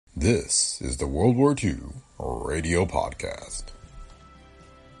This is the World War II Radio Podcast.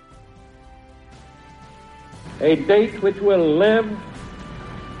 A date which will live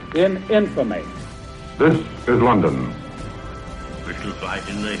in infamy. This is London. We shall fight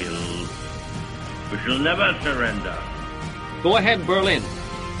in the hills. We shall never surrender. Go ahead, Berlin.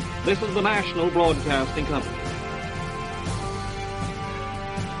 This is the National Broadcasting Company.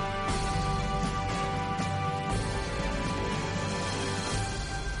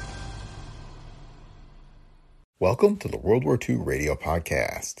 Welcome to the World War II Radio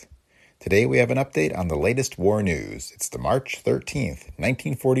Podcast. Today we have an update on the latest war news. It's the March 13th,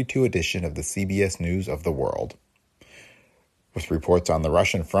 1942 edition of the CBS News of the World, with reports on the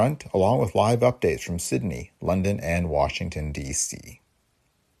Russian front, along with live updates from Sydney, London, and Washington, D.C.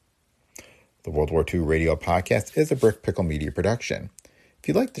 The World War II Radio Podcast is a Brick Pickle Media production. If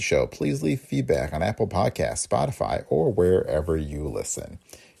you like the show, please leave feedback on Apple Podcasts, Spotify, or wherever you listen.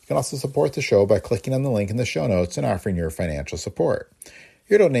 You can also support the show by clicking on the link in the show notes and offering your financial support.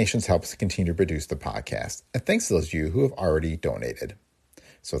 Your donations help us continue to produce the podcast, and thanks to those of you who have already donated.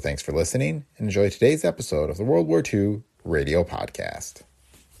 So thanks for listening, and enjoy today's episode of the World War II Radio Podcast.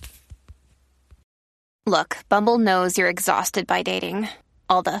 Look, Bumble knows you're exhausted by dating.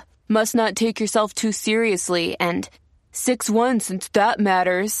 All the, must not take yourself too seriously, and 6'1" since that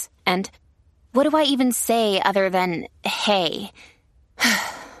matters, and what do I even say other than, hey?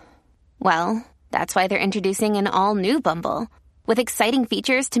 Well, that's why they're introducing an all-new Bumble, with exciting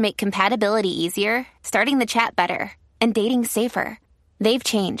features to make compatibility easier, starting the chat better, and dating safer. They've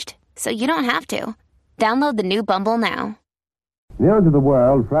changed, so you don't have to. Download the new Bumble now. News of the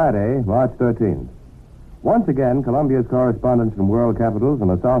World, Friday, March 13th. Once again, Columbia's correspondents from world capitals in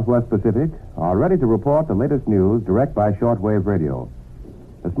the Southwest Pacific are ready to report the latest news direct by shortwave radio.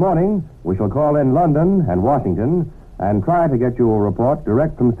 This morning, we shall call in London and Washington and try to get you a report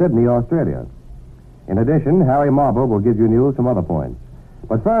direct from Sydney, Australia. In addition, Harry Marble will give you news from other points.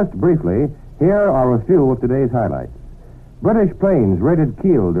 But first, briefly, here are a few of today's highlights. British planes raided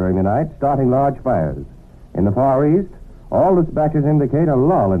Kiel during the night, starting large fires. In the Far East, all dispatches indicate a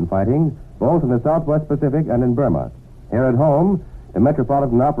lull in fighting, both in the Southwest Pacific and in Burma. Here at home, the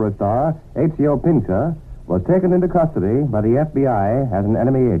Metropolitan Opera star, Ezio Pinza, was taken into custody by the FBI as an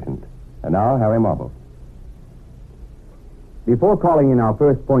enemy agent. And now, Harry Marble. Before calling in our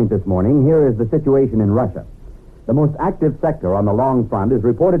first point this morning, here is the situation in Russia. The most active sector on the long front is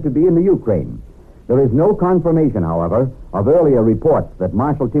reported to be in the Ukraine. There is no confirmation, however, of earlier reports that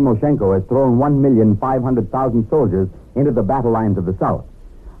Marshal Timoshenko has thrown 1,500,000 soldiers into the battle lines of the South.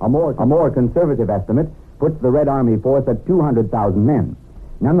 A more conservative estimate puts the Red Army force at 200,000 men.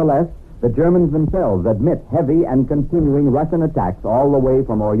 Nonetheless, the Germans themselves admit heavy and continuing Russian attacks all the way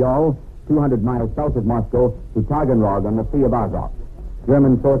from Oryol, 200 miles south of Moscow, to Taganrog on the Sea of Azov.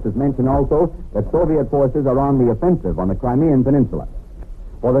 German sources mention also that Soviet forces are on the offensive on the Crimean Peninsula.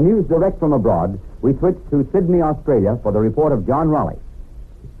 For the news direct from abroad, we switch to Sydney, Australia, for the report of John Raleigh.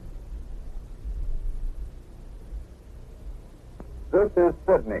 This is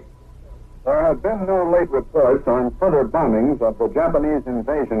Sydney. There have been no late reports on further bombings of the Japanese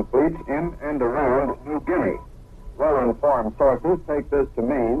invasion fleets in and around New Guinea. Well-informed sources take this to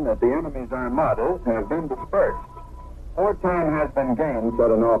mean that the enemy's armadas have been dispersed. More time has been gained, said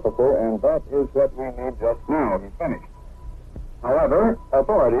an officer, and that is what we need just now, he finished. However,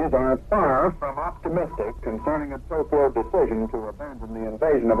 authorities are far from optimistic concerning a Tokyo decision to abandon the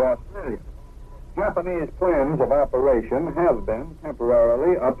invasion of Australia. Japanese plans of operation have been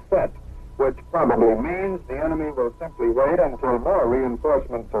temporarily upset, which probably means the enemy will simply wait until more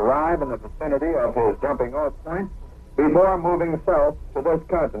reinforcements arrive in the vicinity of his jumping-off point before moving south to this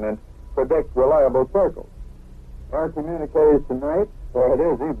continent, predict reliable circles. Our communiques tonight, for it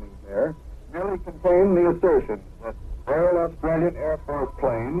is evening there, merely contain the assertion that Royal Australian Air Force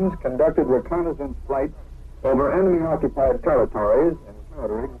planes conducted reconnaissance flights over enemy-occupied territories,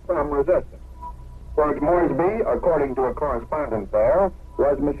 encountering some resistance. Fort Moresby, according to a correspondent there,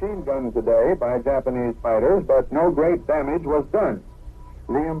 was machine-gunned today by Japanese fighters, but no great damage was done.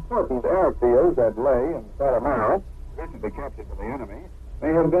 The important airfields at Leh and Saramao, recently captured by the enemy,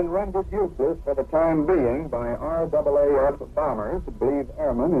 may have been rendered useless for the time being by RAAF bombers, believe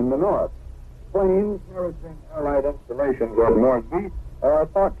airmen in the north. Planes carrying Allied installations at Moresby are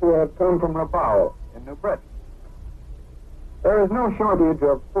thought to have come from Rabaul in New Britain. There is no shortage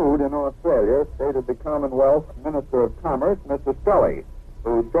of food in Australia, stated the Commonwealth Minister of Commerce, Mr. Scully,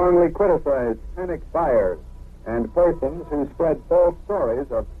 who strongly criticized panic buyers and persons who spread false stories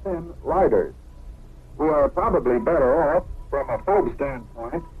of thin riders. We are probably better off from a food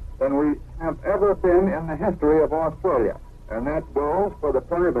standpoint than we have ever been in the history of Australia, and that goes for the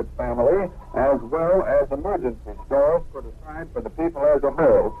private family as well as emergency stores put aside for the people as a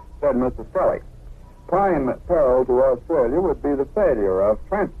whole, said Mr. Stelly. Prime peril to Australia would be the failure of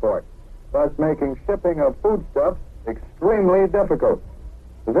transport, thus making shipping of foodstuffs extremely difficult.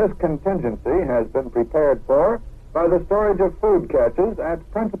 This contingency has been prepared for by the storage of food catches at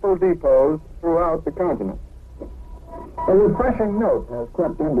principal depots throughout the continent. A refreshing note has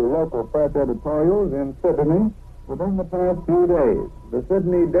crept into local press editorials in Sydney within the past few days. The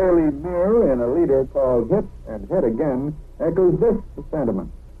Sydney Daily Mirror, in a leader called Hit and Hit Again, echoes this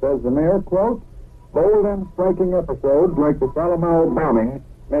sentiment. Says the mayor, quote, "Bold and striking episodes like the Salamaua bombing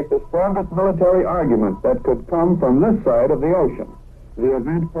make the strongest military argument that could come from this side of the ocean. The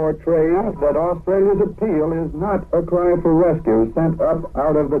event portrays that Australia's appeal is not a cry for rescue sent up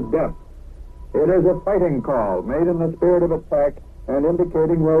out of the depths. It is a fighting call made in the spirit of attack and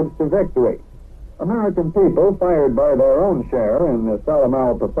indicating roads to victory. American people, fired by their own share in the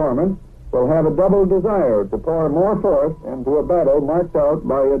Salamaua performance, will have a double desire to pour more force into a battle marked out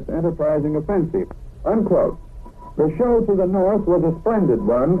by its enterprising offensive." Unquote. The show to the north was a splendid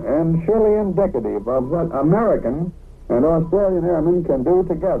one and surely indicative of what American and Australian airmen can do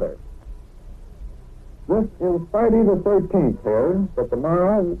together. This is Friday the 13th here, but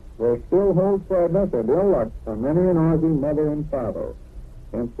tomorrow will still hold sadness and ill luck for many an Aussie mother and father,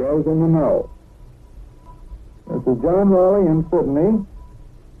 hence those in the know. This is John Raleigh in Sydney.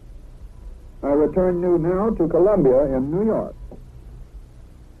 I return you now to Columbia in New York.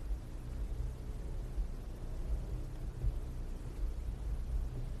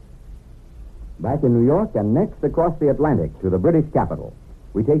 Back in New York and next across the Atlantic to the British capital.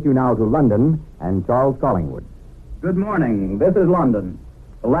 We take you now to London and Charles Collingwood. Good morning. This is London.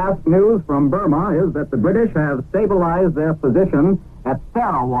 The last news from Burma is that the British have stabilized their position at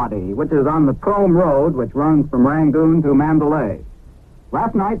Tharawati, which is on the Prome Road, which runs from Rangoon to Mandalay.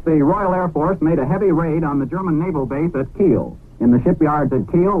 Last night, the Royal Air Force made a heavy raid on the German naval base at Kiel. In the shipyards at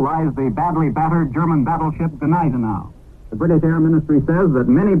Kiel lies the badly battered German battleship Gneisenau. The British Air Ministry says that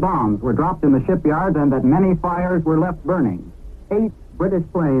many bombs were dropped in the shipyards and that many fires were left burning. 8 British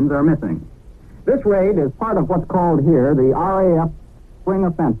planes are missing. This raid is part of what's called here the RAF Spring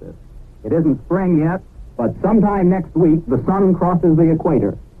Offensive. It isn't spring yet, but sometime next week the sun crosses the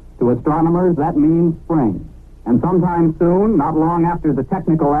equator. To astronomers, that means spring. And sometime soon, not long after the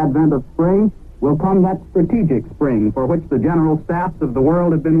technical advent of spring, will come that strategic spring for which the general staffs of the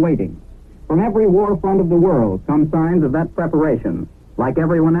world have been waiting. From every war front of the world come signs of that preparation. Like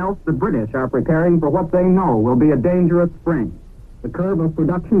everyone else, the British are preparing for what they know will be a dangerous spring. The curve of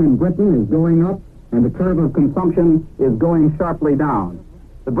production in Britain is going up, and the curve of consumption is going sharply down.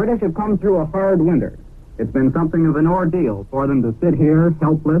 The British have come through a hard winter. It's been something of an ordeal for them to sit here,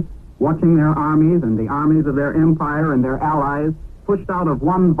 helpless, watching their armies and the armies of their empire and their allies pushed out of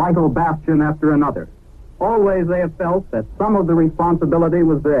one vital bastion after another. Always they have felt that some of the responsibility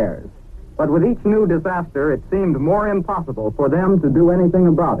was theirs. But with each new disaster, it seemed more impossible for them to do anything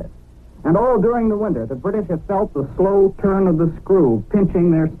about it. And all during the winter, the British have felt the slow turn of the screw, pinching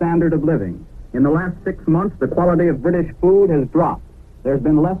their standard of living. In the last 6 months, the quality of British food has dropped. There's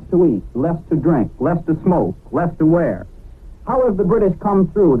been less to eat, less to drink, less to smoke, less to wear. How have the British come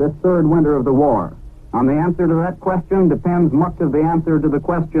through this third winter of the war? On the answer to that question depends much of the answer to the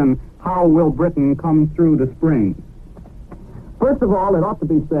question, how will Britain come through the spring? First of all, it ought to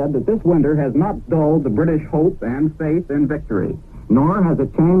be said that this winter has not dulled the British hope and faith in victory, nor has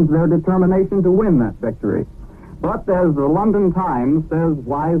it changed their determination to win that victory. But as the London Times says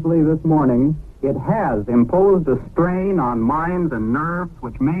wisely this morning, it has imposed a strain on minds and nerves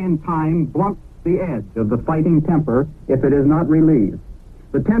which may in time blunt the edge of the fighting temper if it is not relieved.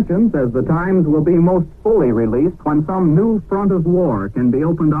 The tension, says the Times, will be most fully released when some new front of war can be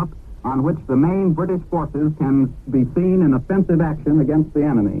opened up on which the main British forces can be seen in offensive action against the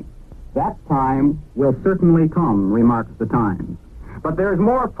enemy. That time will certainly come, remarks the Times. But there's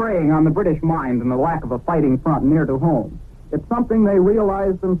more preying on the British mind than the lack of a fighting front near to home. It's something they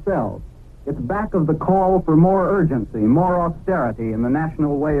realize themselves. It's back of the call for more urgency, more austerity in the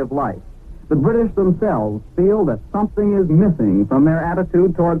national way of life. The British themselves feel that something is missing from their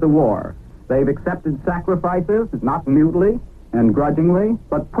attitude toward the war. They've accepted sacrifices, not mutely and grudgingly,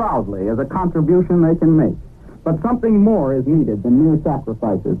 but proudly as a contribution they can make. But something more is needed than mere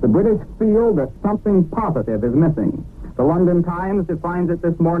sacrifices. The British feel that something positive is missing. The London Times defines it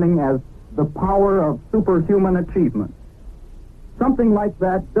this morning as the power of superhuman achievement. Something like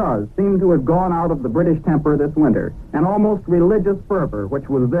that does seem to have gone out of the British temper this winter. An almost religious fervor, which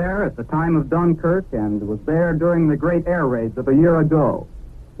was there at the time of Dunkirk and was there during the great air raids of a year ago.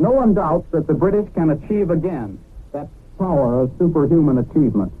 No one doubts that the British can achieve again that power of superhuman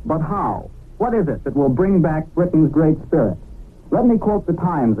achievement. But how? What is it that will bring back Britain's great spirit? Let me quote the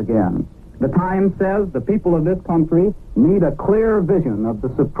Times again. The Times says the people of this country need a clear vision of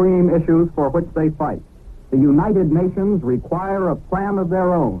the supreme issues for which they fight. The United Nations require a plan of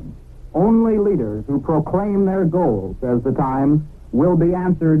their own. Only leaders who proclaim their goals, says the Times, will be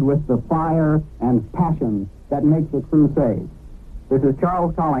answered with the fire and passion that makes a crusade. This is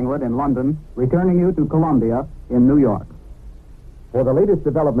Charles Collingwood in London, returning you to Columbia in New York. For the latest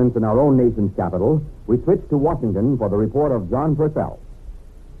developments in our own nation's capital, we switch to Washington for the report of John Purcell.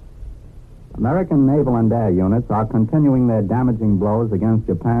 American naval and air units are continuing their damaging blows against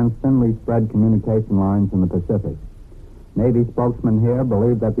Japan's thinly spread communication lines in the Pacific. Navy spokesmen here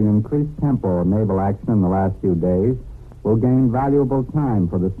believe that the increased tempo of naval action in the last few days will gain valuable time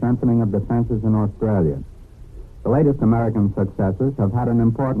for the strengthening of defenses in Australia. The latest American successes have had an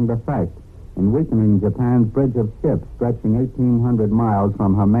important effect in weakening Japan's bridge of ships stretching 1,800 miles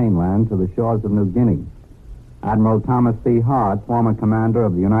from her mainland to the shores of New Guinea. Admiral Thomas C. Hart, former commander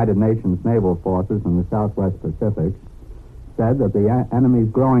of the United Nations Naval Forces in the Southwest Pacific, said that the enemy's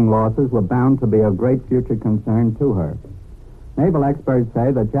growing losses were bound to be of great future concern to her. Naval experts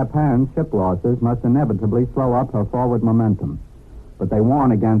say that Japan's ship losses must inevitably slow up her forward momentum, but they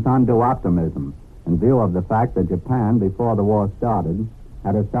warn against undue optimism in view of the fact that Japan, before the war started,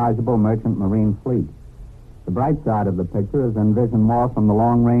 had a sizable merchant marine fleet. The bright side of the picture is envisioned more from the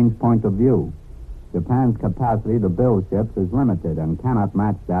long-range point of view. Japan's capacity to build ships is limited and cannot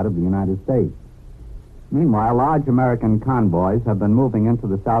match that of the United States. Meanwhile, large American convoys have been moving into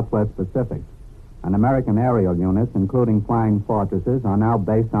the Southwest Pacific, and American aerial units, including flying fortresses, are now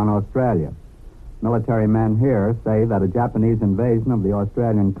based on Australia. Military men here say that a Japanese invasion of the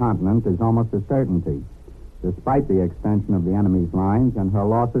Australian continent is almost a certainty, despite the extension of the enemy's lines and her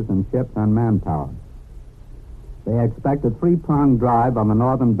losses in ships and manpower. They expect a three-pronged drive on the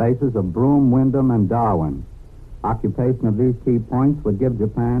northern bases of Broome, Wyndham, and Darwin. Occupation of these key points would give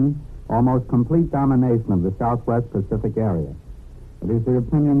Japan almost complete domination of the Southwest Pacific area. It is the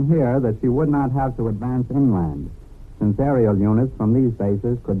opinion here that she would not have to advance inland, since aerial units from these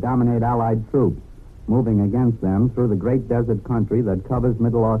bases could dominate Allied troops, moving against them through the great desert country that covers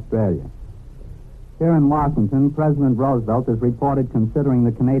Middle Australia. Here in Washington, President Roosevelt is reported considering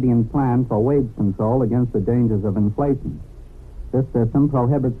the Canadian plan for wage control against the dangers of inflation. This system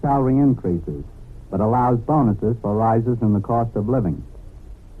prohibits salary increases, but allows bonuses for rises in the cost of living.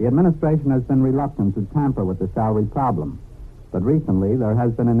 The administration has been reluctant to tamper with the salary problem, but recently there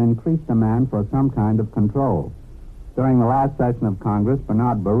has been an increased demand for some kind of control. During the last session of Congress,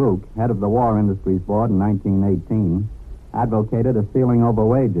 Bernard Baruch, head of the War Industries Board in 1918, advocated a ceiling over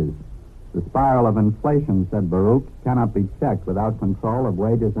wages. The spiral of inflation, said Baruch, cannot be checked without control of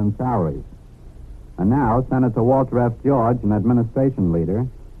wages and salaries. And now, Senator Walter F. George, an administration leader,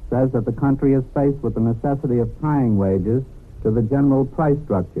 says that the country is faced with the necessity of tying wages to the general price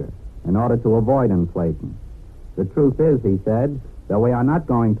structure in order to avoid inflation. The truth is, he said, that we are not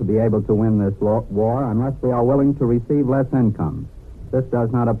going to be able to win this war unless we are willing to receive less income. This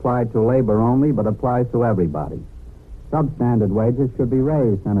does not apply to labor only, but applies to everybody. Substandard wages should be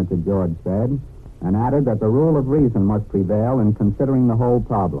raised, Senator George said, and added that the rule of reason must prevail in considering the whole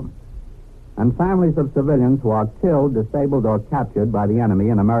problem. And families of civilians who are killed, disabled, or captured by the enemy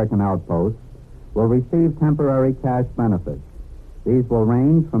in American outposts will receive temporary cash benefits. These will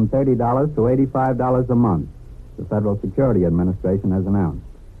range from $30 to $85 a month, the Federal Security Administration has announced.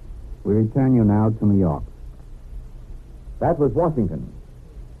 We return you now to New York. That was Washington.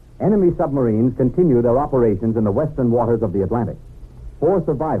 Enemy submarines continue their operations in the western waters of the Atlantic. 4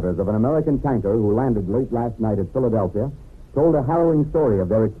 survivors of an American tanker who landed late last night at Philadelphia told a harrowing story of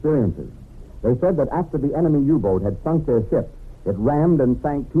their experiences. They said that after the enemy U-boat had sunk their ship, it rammed and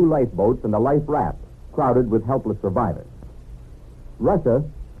sank 2 lifeboats and a life raft crowded with helpless survivors. Russia,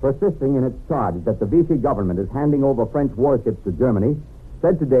 persisting in its charge that the Vichy government is handing over French warships to Germany,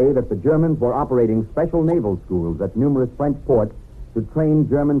 said today that the Germans were operating special naval schools at numerous French ports to train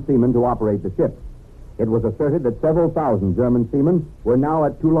German seamen to operate the ships. It was asserted that several thousand German seamen were now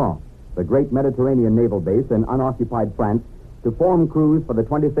at Toulon, the great Mediterranean naval base in unoccupied France, to form crews for the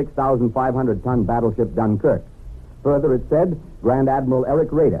 26,500-ton battleship Dunkirk. Further, it said Grand Admiral Erich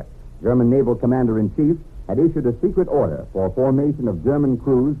Raeder, German naval commander-in-chief, had issued a secret order for formation of German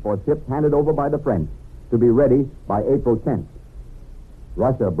crews for ships handed over by the French to be ready by April 10th.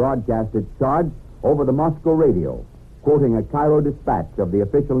 Russia broadcast its charge over the Moscow radio, quoting a Cairo dispatch of the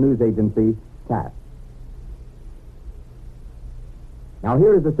official news agency, TASS. Now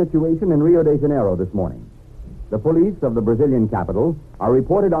here is the situation in Rio de Janeiro this morning. The police of the Brazilian capital are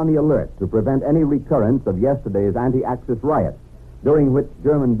reported on the alert to prevent any recurrence of yesterday's anti-Axis riots, during which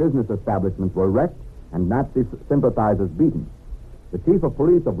German business establishments were wrecked and Nazi sympathizers beaten. The chief of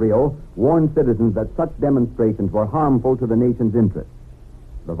police of Rio warned citizens that such demonstrations were harmful to the nation's interests.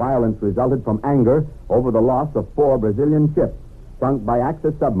 The violence resulted from anger over the loss of 4 Brazilian ships sunk by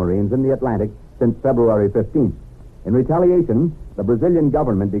Axis submarines in the Atlantic since February 15th. In retaliation, the Brazilian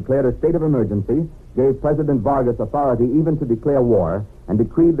government declared a state of emergency, gave President Vargas authority even to declare war, and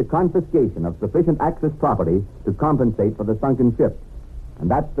decreed the confiscation of sufficient Axis property to compensate for the sunken ships.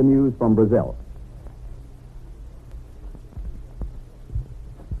 And that's the news from Brazil.